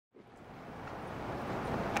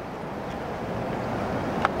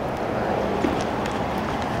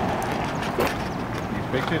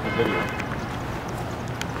Picture the video.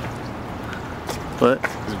 What?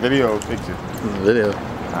 It's video or picture? Video.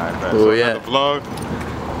 Alright, Where so we at? The vlog.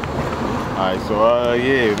 Alright, so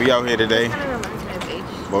yeah, we out here today.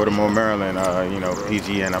 Baltimore, Maryland, you know,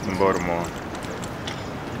 PGN up in Baltimore.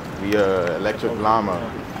 We Electric Llama,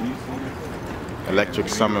 Electric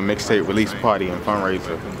Summer Mixtape release party and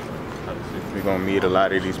fundraiser. We're gonna meet a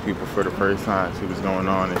lot of these people for the first time, see what's going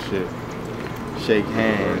on and shit. Shake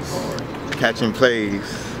hands, catching plays,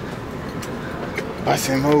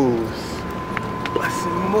 busting moves,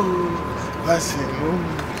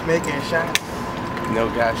 making shots. No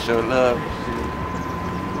guys show love.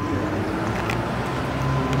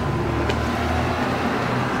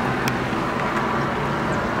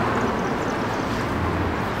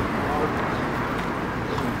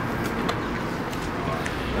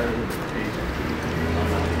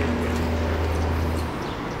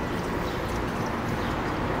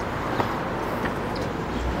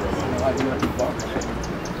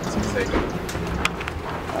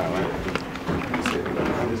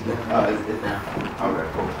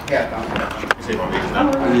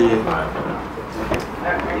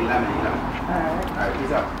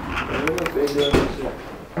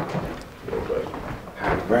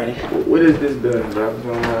 Ready? What is this done, bro?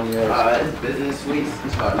 It's business suites.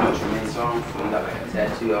 It's called No Tremaine Song. We got like a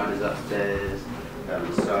tattoo artist upstairs. Got a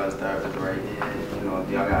massage therapist right here. You know, if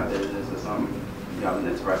y'all got business or something, y'all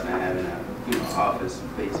been interested in having a office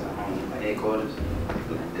space at home, like headquarters.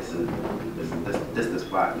 This is the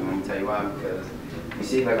spot. You want me to tell you why? Because you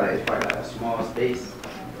see, like it's probably like a small space.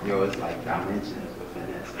 Yo, it's like dimensions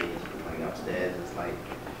within that space. Like upstairs, it's like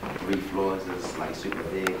 3 floors. It's like super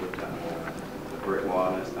big with the brick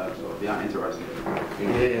wall and stuff. So if y'all interested,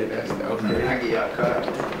 Yeah, that's okay. I get y'all a cut.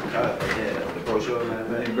 Yeah, the brochure and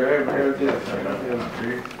everything. Grab this.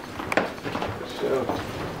 For sure.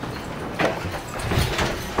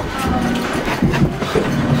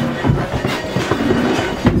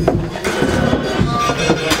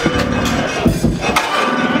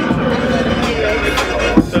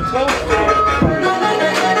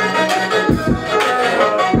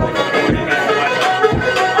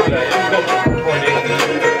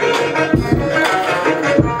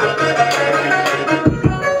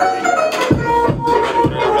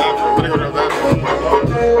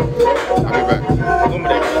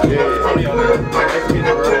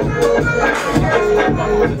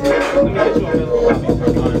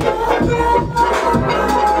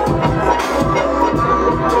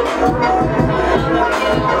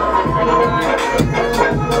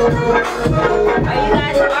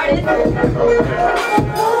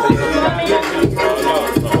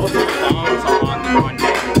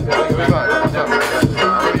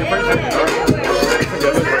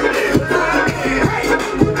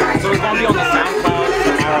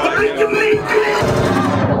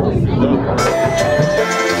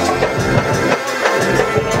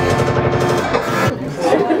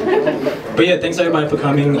 But yeah, thanks everybody for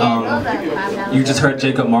coming. You just heard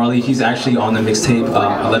Jacob Marley. He's actually on the mixtape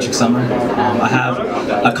Electric Summer. I have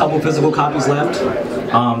a couple physical copies left,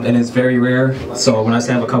 and it's very rare. So when I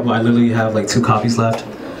say I have a couple, I literally have like 2 copies left.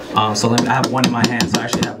 So I have one in my hand, so I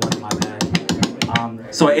actually have one in my bag.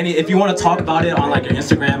 So if you want to talk about it on like your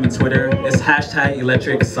Instagram and Twitter, it's hashtag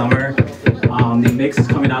Electric Summer. The mix is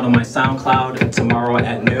coming out on my SoundCloud tomorrow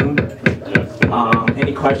at noon.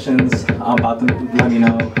 Any questions about them, let me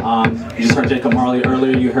know. You just heard Jacob Marley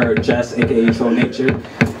earlier, you heard Jess, aka Troll Nature.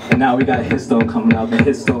 And now we got Histo coming out. And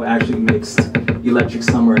Histo actually mixed Electric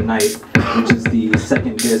Summer at Night, which is the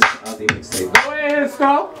 2nd disc of the mixtape. Go ahead,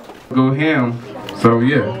 Histo. Go ham. So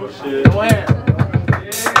yeah. Go ahead.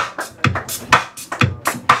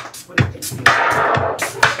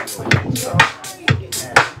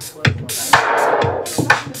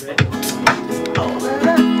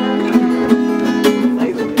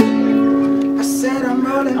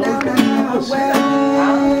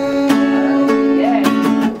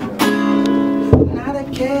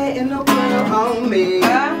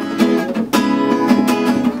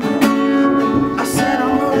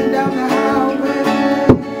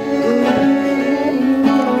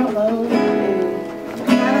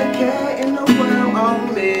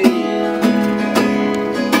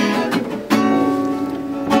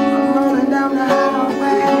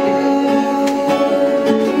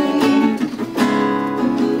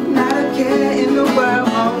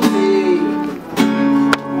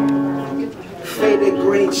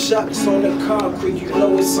 Shucks on the concrete, you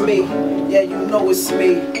know it's me. Yeah, you know it's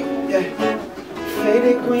me. Yeah.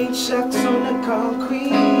 Faded green shucks on the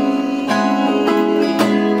concrete.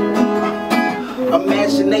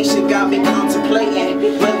 Imagination got me contemplating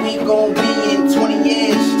where we gon' be in 20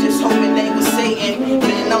 years. Just hoping they was Satan.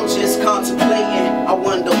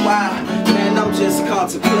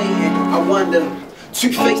 contemplating. I wonder.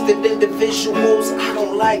 Two-faced individuals, I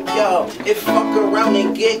don't like y'all. If fuck around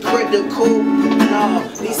and get critical. Nah,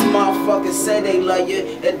 these motherfuckers say they love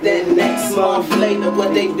you, and then next month later,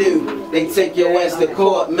 what they do? They take your ass to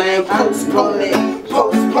court, man. Postpone it,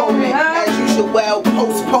 as usual.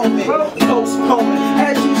 Postpone it,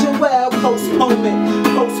 as usual. Postpone it,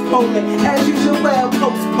 as usual.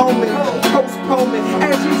 Postpone it,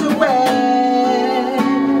 as usual.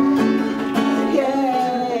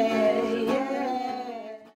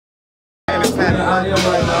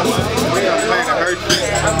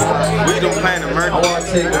 We don't plan to murder.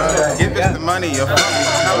 Give us the money, your family.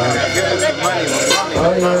 Give us the money, your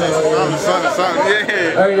family.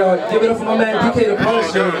 Yeah. Alright, y'all, give it up for my man DK the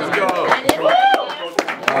Punisher.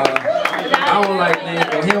 I don't like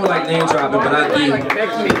name, he don't like name dropping, but I do.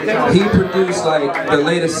 He produced like the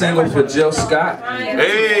latest single for Jill Scott,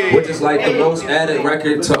 which is like the most added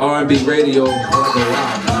record to R&B radio.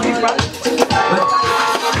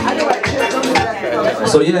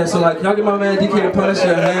 So yeah, so like y'all give my man DK the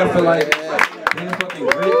Punisher a hand for like being fucking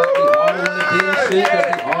great, like they all wanna do shit, that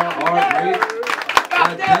they all are great.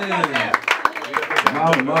 Like damn. My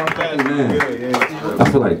motherfucking man. I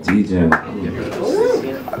feel like DJing.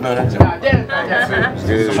 No, that's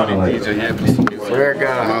Swear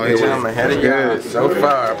God, I'm ahead of y'all so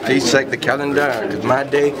far. Please check the calendar, cause my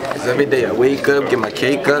day is every day. I wake up, get my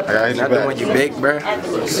cake up, not the one you bake, bruh.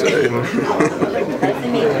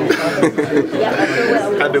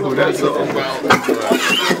 I know who that's all about.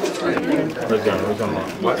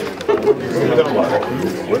 What?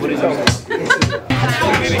 What are you talking about?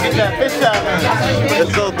 Get that fish out, man.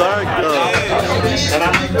 It's so dark, though. That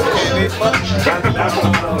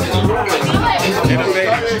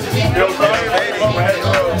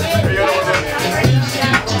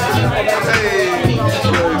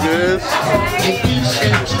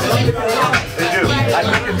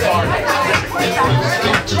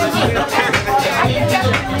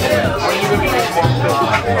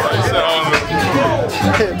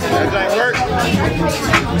ain't work?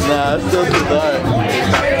 Nah, it's still too dark.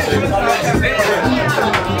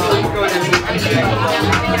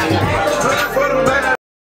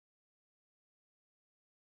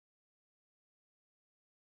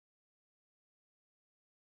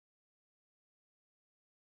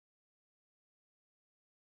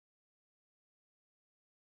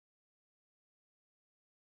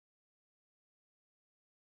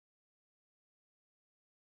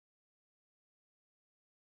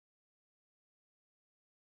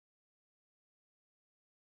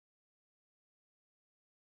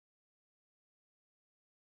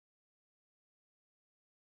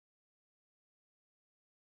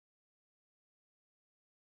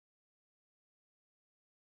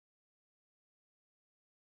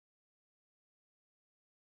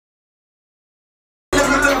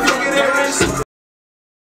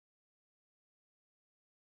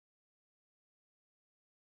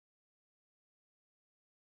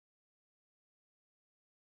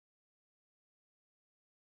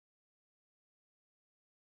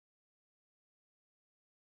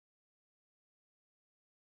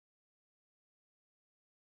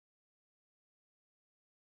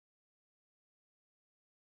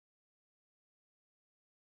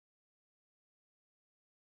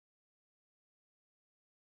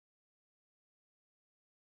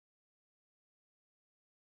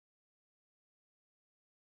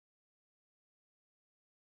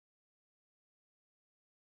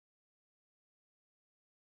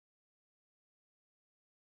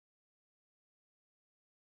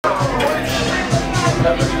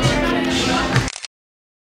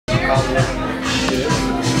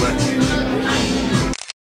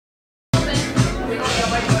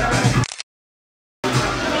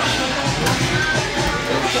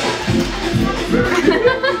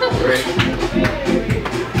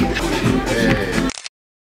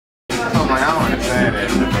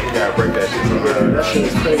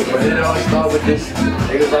 With this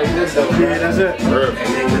niggas like this though. Yeah, that's it. And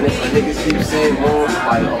then when niggas keep saying more,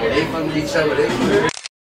 like, oh, they from each other, they from.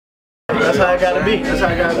 That's how it gotta be. That's how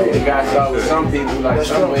it gotta be. It gotta start with some people, like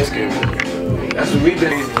some ways. That's what we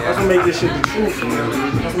did. That's what make this shit be beautiful, man.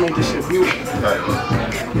 That's what make this shit beautiful. Right.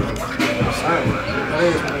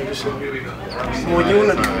 More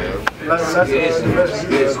unity.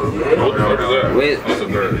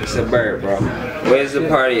 It's a bird, bro. Where's the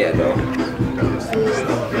party at, though?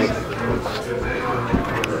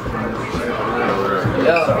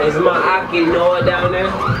 Yo, is my Aki Noah down there?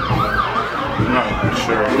 No,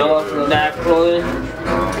 sure. Noah from Dark Clothing?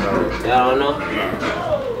 Y'all don't know?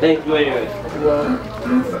 Thank you anyway.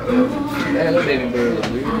 Man, that baby bird look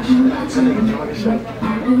weird.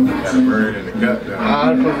 Got a bird in the gut though. I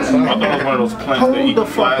thought it was one of those plants that eat flies. Hold the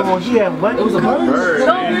fuck on, yeah, what? It was a bird?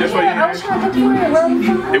 Man, that's what I was trying to look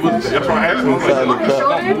for it. it was. That's why I asked him.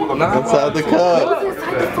 Inside the cup.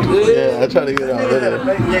 Yeah, I try to get out there.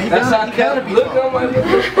 That's how I gotta be. Look, I'm like, what the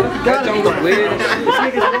fuck? That don't look weird. This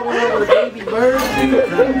nigga's rolling over with a baby bird.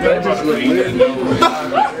 That just look weird.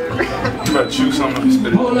 You better chew something and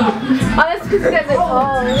spit it. Oh, that's because you guys are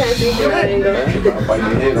tall. You guys see the angle. Bite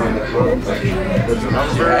your head on that.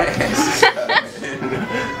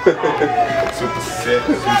 Super set.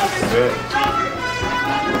 Super set.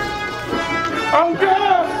 Oh, God.